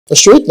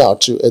Straight now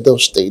to Edo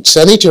State,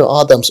 Senator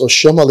Adams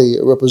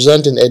Oshiomhole,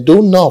 representing Edo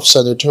North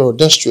Senatorial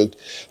District,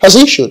 has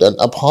issued an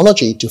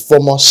apology to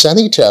former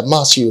Senator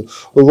Matthew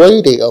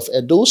Urhoghide of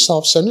Edo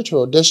South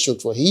Senatorial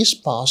District for his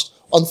past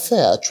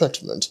unfair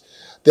treatment.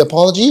 The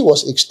apology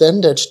was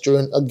extended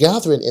during a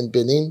gathering in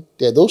Benin,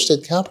 the Edo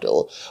State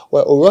capital,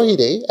 where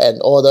Urhoghide and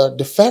other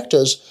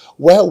defectors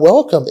were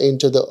welcomed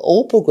into the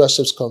All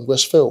Progressives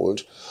Congress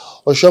fold.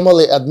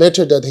 Oshiomhole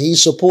admitted that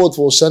his support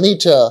for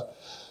Senator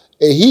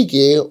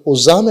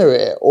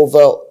Urhoghide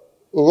over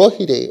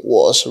Urhoghide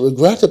was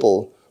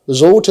regrettable,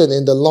 resulting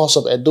in the loss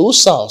of Edo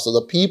South to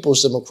the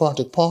People's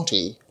Democratic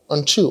Party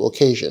on 2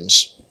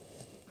 occasions.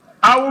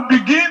 I will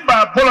begin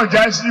by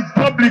apologizing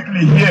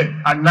publicly here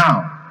and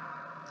now.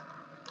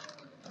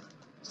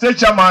 State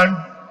Chairman,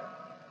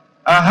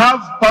 I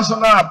have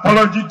personal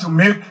apology to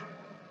make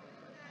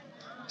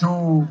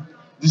to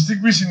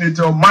Distinguished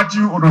Senator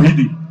Matthew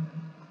Urhoghide.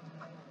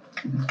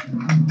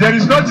 There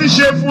is nothing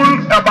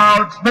shameful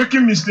about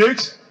making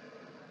mistakes.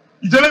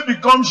 It only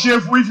becomes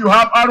shameful if you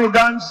have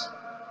arrogance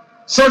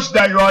such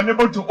that you are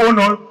unable to own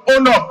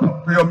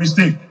up to your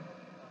mistake.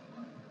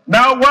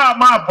 Now, why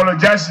am I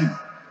apologizing?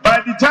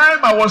 By the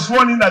time I was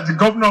sworn in as the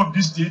governor of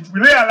this state, we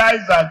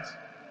realized that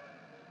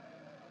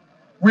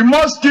we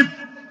must keep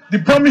the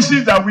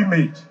promises that we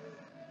made.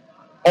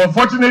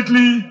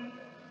 Unfortunately,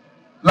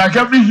 like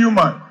every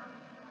human,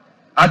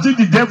 I think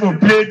the devil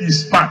played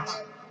his part.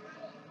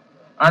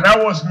 And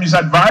I was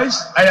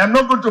misadvised. I am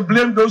not going to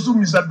blame those who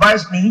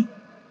misadvised me,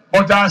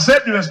 but I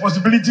accept the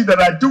responsibility that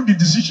I took the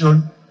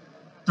decision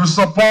to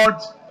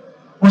support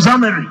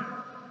Uzamere.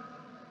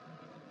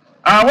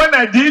 And when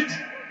I did,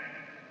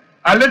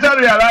 I later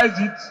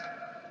realized it.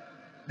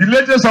 The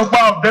latest of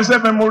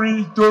blessed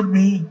memory told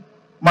me,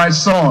 "My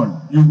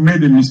son, you've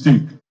made a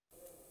mistake."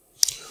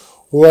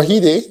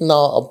 Urhoghide,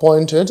 now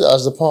appointed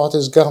as the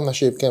party's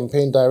governorship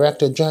campaign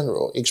director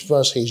general,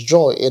 expressed his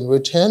joy in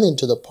returning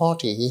to the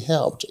party he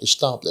helped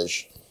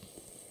establish.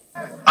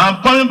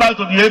 I'm coming back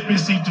to the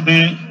A.P.C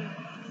today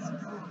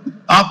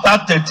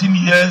after 13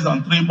 years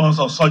and 3 months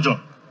of sojourn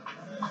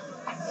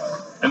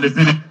in the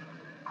Philippines.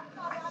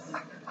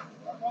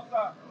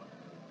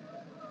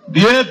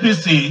 The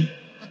A.P.C,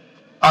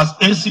 as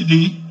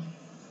ACD,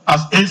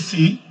 as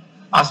AC,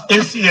 as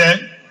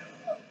ACN,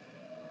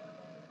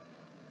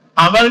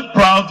 I'm very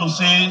proud to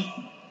say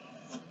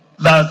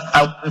that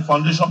I'm a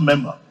foundation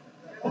member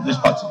of this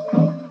party.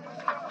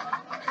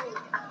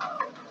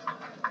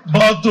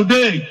 But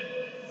today,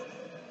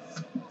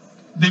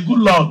 the good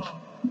Lord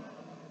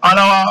and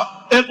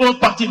our able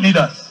party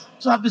leaders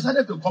have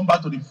decided to come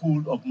back to the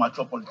fold of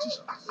mature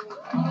politicians.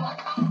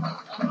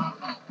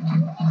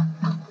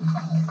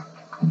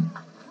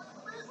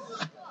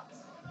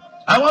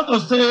 I want to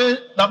say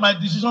that my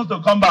decision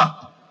to come back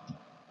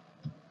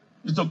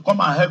is to come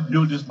and help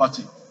build this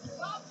party.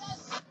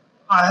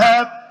 I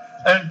have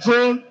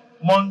enthroned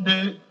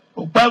Monday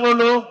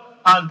Okpebholo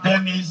and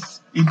Dennis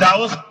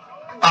Idaos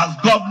as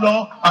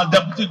governor and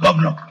deputy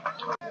governor.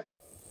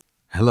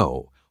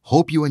 Hello,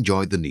 hope you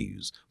enjoyed the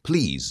news.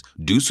 Please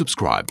do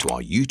subscribe to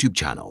our YouTube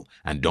channel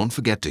and don't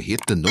forget to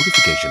hit the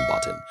notification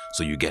button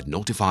so you get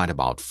notified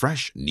about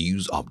fresh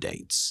news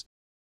updates.